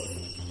 Woo!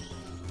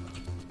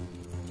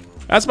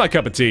 That's my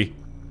cup of tea.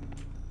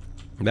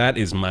 That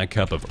is my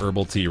cup of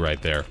herbal tea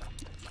right there.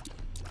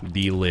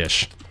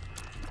 Delish.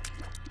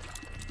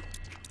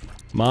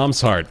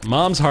 Mom's heart.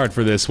 Mom's heart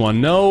for this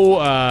one.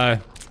 No,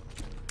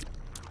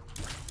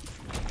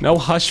 no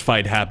hush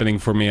fight happening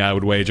for me, I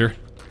would wager.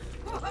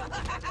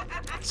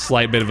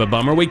 Slight bit of a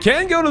bummer. We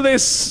can go to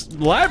this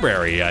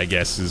library, I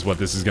guess, is what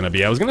this is gonna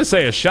be. I was gonna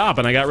say a shop,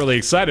 and I got really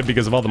excited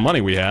because of all the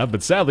money we have,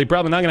 but sadly,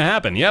 probably not gonna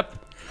happen. Yep.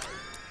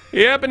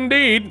 Yep,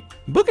 indeed.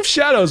 Book of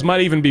Shadows might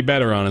even be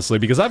better, honestly,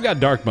 because I've got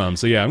Dark Bum,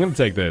 so yeah, I'm gonna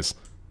take this.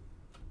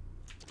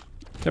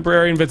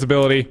 Temporary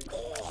invincibility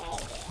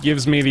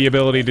gives me the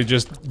ability to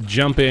just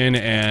jump in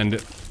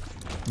and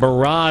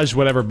barrage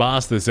whatever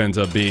boss this ends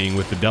up being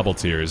with the double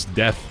tiers.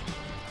 Death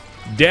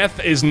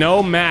is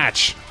no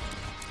match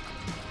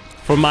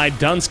for my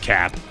dunce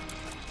cap.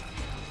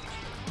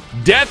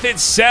 Death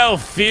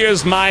itself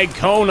fears my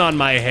cone on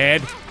my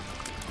head.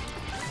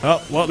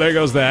 Oh, well, there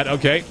goes that.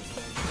 Okay.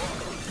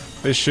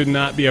 This should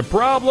not be a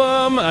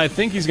problem. I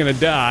think he's gonna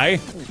die.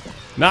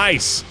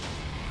 Nice.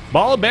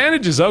 Ball of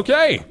bandages,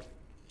 okay.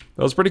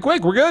 That was pretty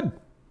quick, we're good.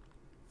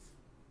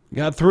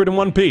 Got through it in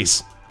one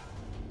piece.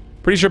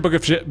 Pretty sure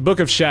Book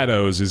of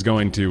Shadows is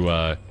going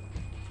to,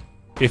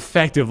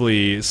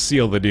 effectively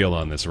seal the deal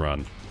on this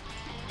run.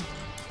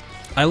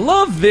 I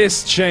love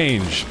this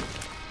change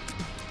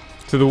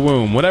to the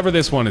womb, whatever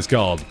this one is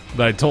called,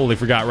 that I totally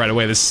forgot right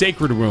away. The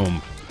Sacred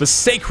Womb. The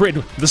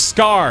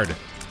Scarred.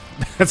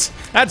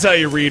 That's how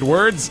you read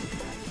words.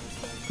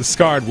 The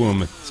Scarred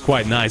Womb. It's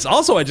quite nice.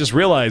 Also, I just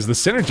realized the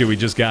synergy we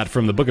just got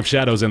from the Book of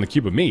Shadows and the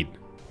Cube of Meat.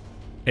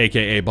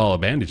 AKA Ball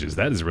of Bandages.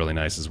 That is really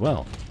nice as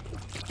well.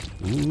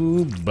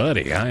 Ooh,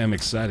 buddy, I am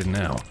excited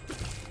now.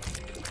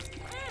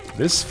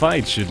 This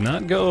fight should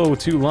not go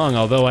too long,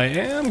 although I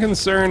am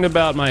concerned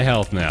about my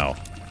health now.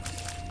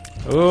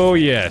 Oh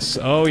yes,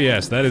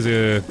 that's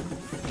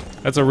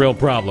a real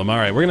problem.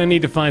 Alright, we're gonna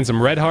need to find some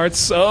red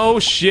hearts. Oh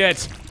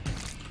shit!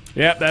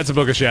 Yep, that's a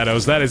Book of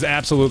Shadows. That is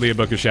absolutely a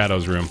Book of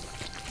Shadows room.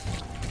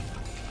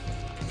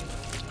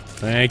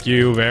 Thank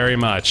you very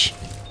much.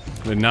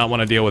 Did not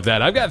want to deal with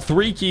that. I've got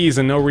 3 keys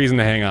and no reason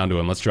to hang on to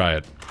them. Let's try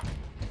it.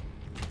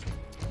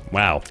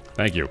 Wow,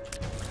 thank you.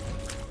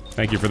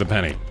 Thank you for the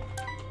penny.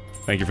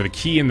 Thank you for the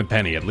key and the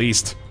penny. At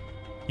least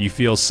you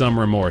feel some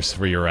remorse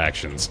for your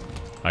actions.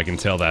 I can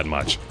tell that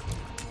much.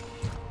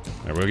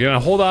 Right, we're gonna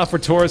hold off for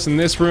Taurus in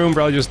this room.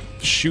 Probably just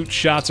shoot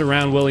shots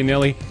around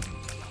willy-nilly.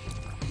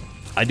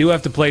 I do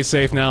have to play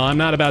safe now. I'm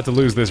not about to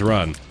lose this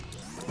run.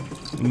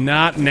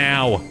 Not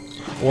now.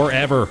 Or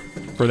ever,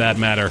 for that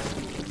matter.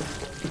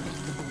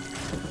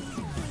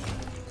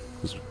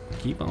 Just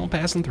keep on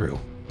passing through.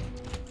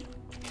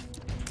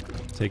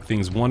 Take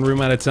things one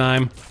room at a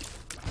time.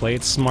 Play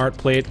it smart,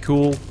 play it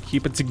cool,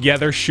 keep it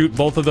together, shoot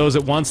both of those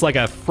at once like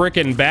a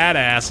frickin'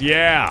 badass,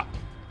 yeah!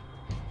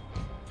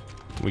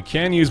 We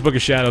can use Book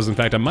of Shadows, in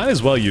fact, I might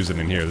as well use it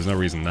in here, there's no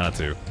reason not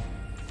to.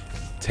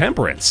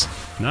 Temperance,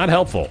 not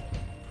helpful.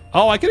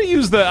 Oh, I could've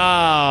used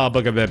the,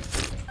 Book of the...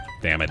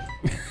 Damn it.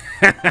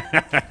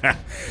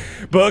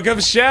 Book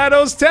of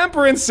Shadows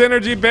Temperance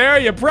Synergy Bear,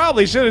 you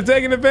probably should've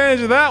taken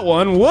advantage of that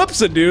one,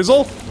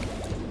 whoops-a-doozle!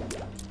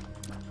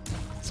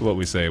 That's what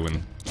we say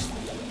when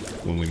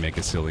when we make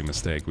a silly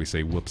mistake. We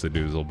say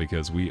whoops-a-doozle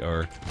because we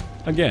are,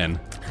 again,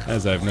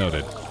 as I've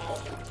noted,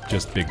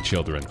 just big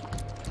children.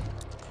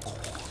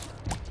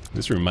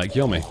 This room might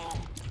kill me,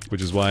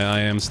 which is why I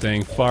am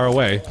staying far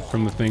away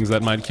from the things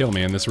that might kill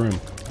me in this room.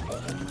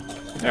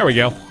 There we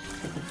go.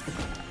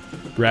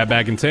 Grab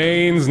bag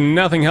contains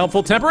nothing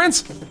helpful.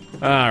 Temperance?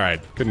 Alright,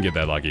 couldn't get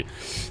that lucky.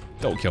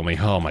 Don't kill me.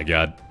 Oh my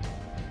god.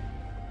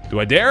 Do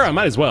I dare? I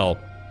might as well.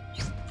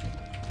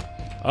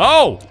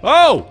 Oh!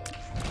 Oh!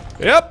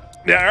 Yep!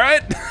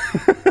 Alright.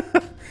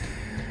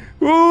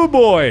 Ooh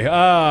boy.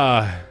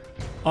 All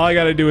I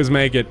gotta do is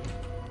make it.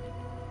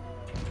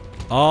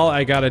 All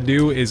I gotta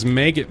do is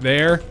make it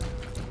there.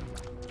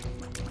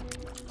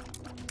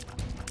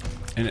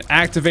 And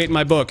activate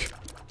my book.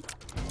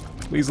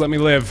 Please let me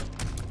live.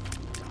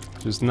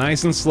 Just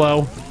nice and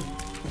slow.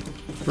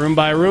 Room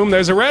by room.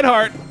 There's a red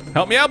heart.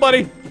 Help me out,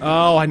 buddy.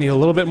 Oh, I need a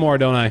little bit more,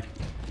 don't I?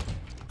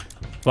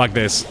 Fuck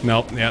this.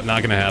 Nope. Yeah,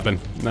 not gonna happen.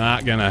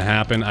 Not gonna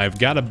happen. I've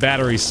got a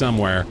battery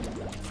somewhere.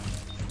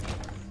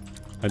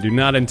 I do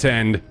not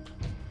intend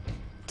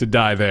to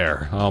die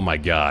there. Oh my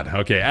god.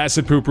 Okay,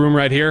 acid poop room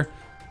right here.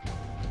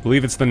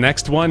 Believe it's the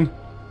next one.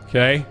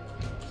 Okay.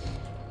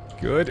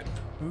 Good.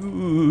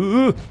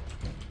 Ooh.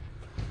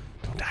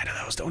 Don't die to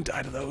those. Don't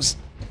die to those.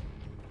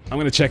 I'm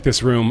gonna check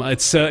this room.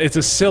 It's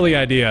a silly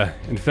idea.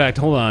 In fact,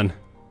 hold on.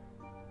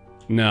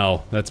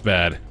 No, that's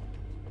bad.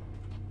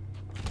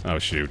 Oh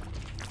shoot.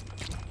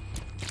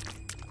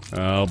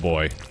 Oh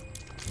boy.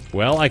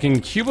 Well, I can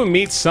Cuba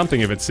meat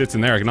something if it sits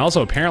in there. I can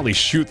also apparently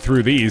shoot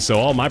through these, so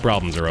all my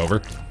problems are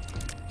over.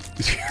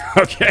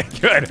 Okay,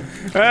 good.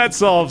 That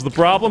solves the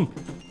problem.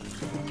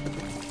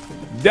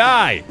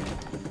 Die!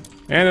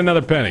 And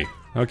another penny.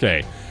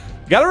 Okay.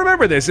 Gotta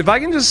remember this. If I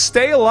can just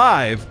stay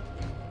alive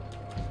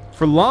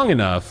for long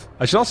enough...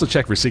 I should also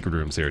check for secret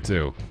rooms here,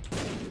 too.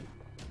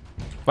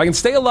 If I can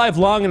stay alive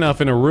long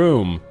enough in a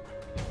room,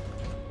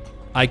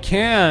 I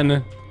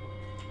can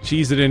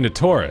cheese it into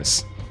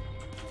Taurus.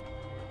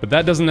 But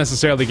that doesn't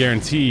necessarily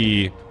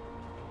guarantee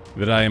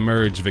that I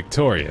emerge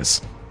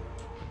victorious.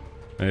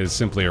 It is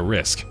simply a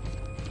risk.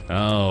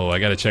 Oh, I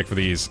gotta check for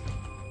these.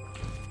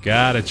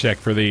 Gotta check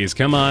for these.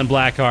 Come on,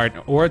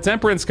 Blackheart. Or a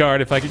Temperance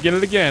card. If I could get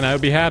it again, I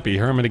would be happy.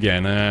 Hermit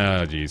again.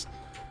 Oh, jeez.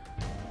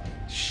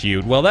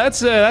 Shoot. Well,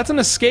 that's an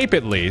escape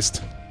at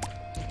least.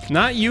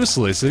 Not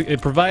useless.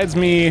 It provides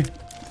me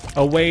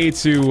a way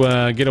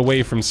to get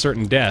away from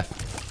certain death.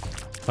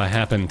 If I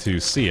happen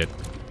to see it.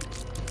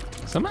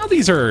 Somehow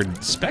these are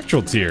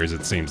spectral tears,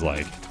 it seems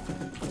like.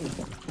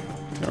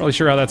 Not really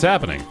sure how that's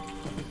happening.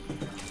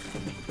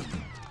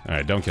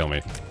 Alright, don't kill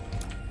me.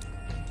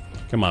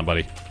 Come on,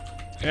 buddy.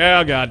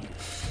 Oh, God.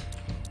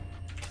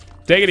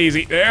 Take it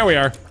easy. There we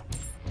are.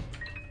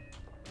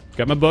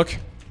 Got my book.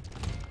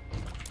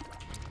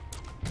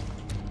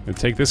 Gonna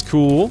take this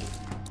cool.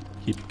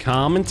 Keep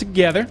calm and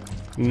together.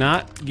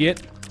 Not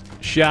get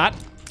shot.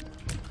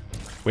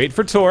 Wait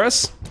for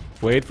Taurus.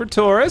 Wait for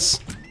Taurus.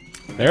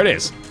 There it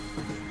is.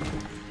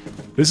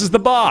 This is the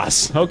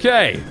boss.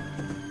 Okay.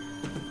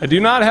 I do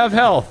not have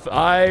health.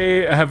 I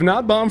have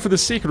not bombed for the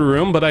secret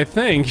room, but I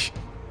think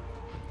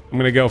I'm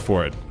gonna go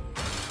for it.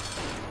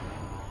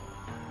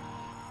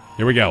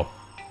 Here we go.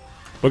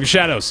 Book of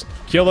Shadows.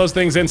 Kill those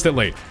things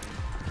instantly.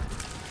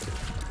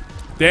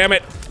 Damn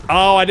it.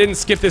 Oh, I didn't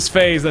skip this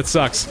phase. That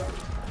sucks.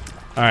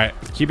 Alright.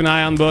 Keep an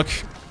eye on the book.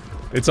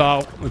 It's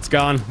gone.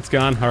 It's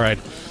gone. Alright.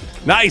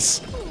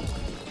 Nice!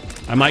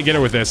 I might get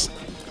her with this.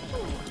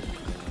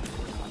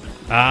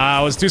 Ah,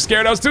 I was too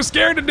scared. I was too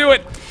scared to do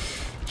it.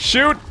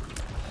 Shoot.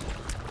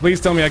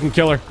 Please tell me I can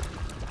kill her.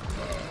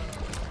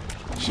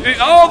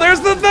 Oh, there's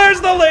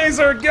the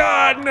laser.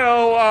 God,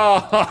 no.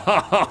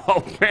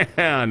 Oh,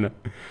 man.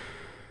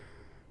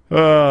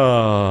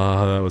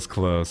 Oh, that was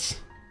close.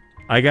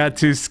 I got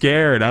too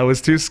scared. I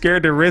was too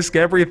scared to risk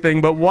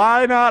everything, but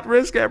why not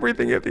risk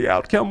everything if the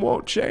outcome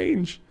won't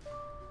change?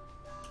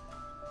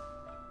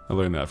 I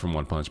learned that from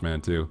One Punch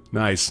Man, too.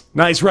 Nice.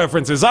 Nice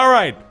references. All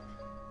right.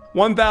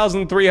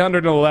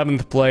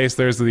 1,311th place.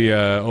 There's the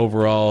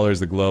overall. There's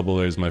the global.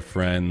 There's my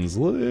friends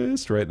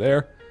list right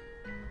there.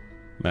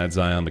 Mad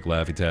Zion,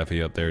 McLaffy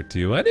Taffy up there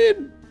too. I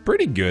did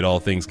pretty good, all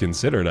things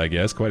considered, I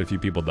guess. Quite a few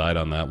people died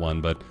on that one,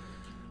 but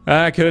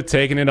I could have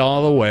taken it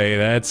all away.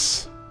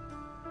 That's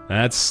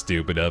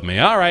stupid of me.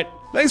 All right.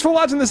 Thanks for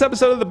watching this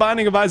episode of the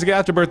Binding of Isaac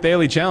Afterbirth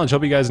Daily Challenge.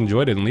 Hope you guys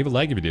enjoyed it, and leave a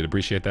like if you did.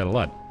 Appreciate that a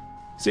lot.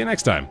 See you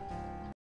next time.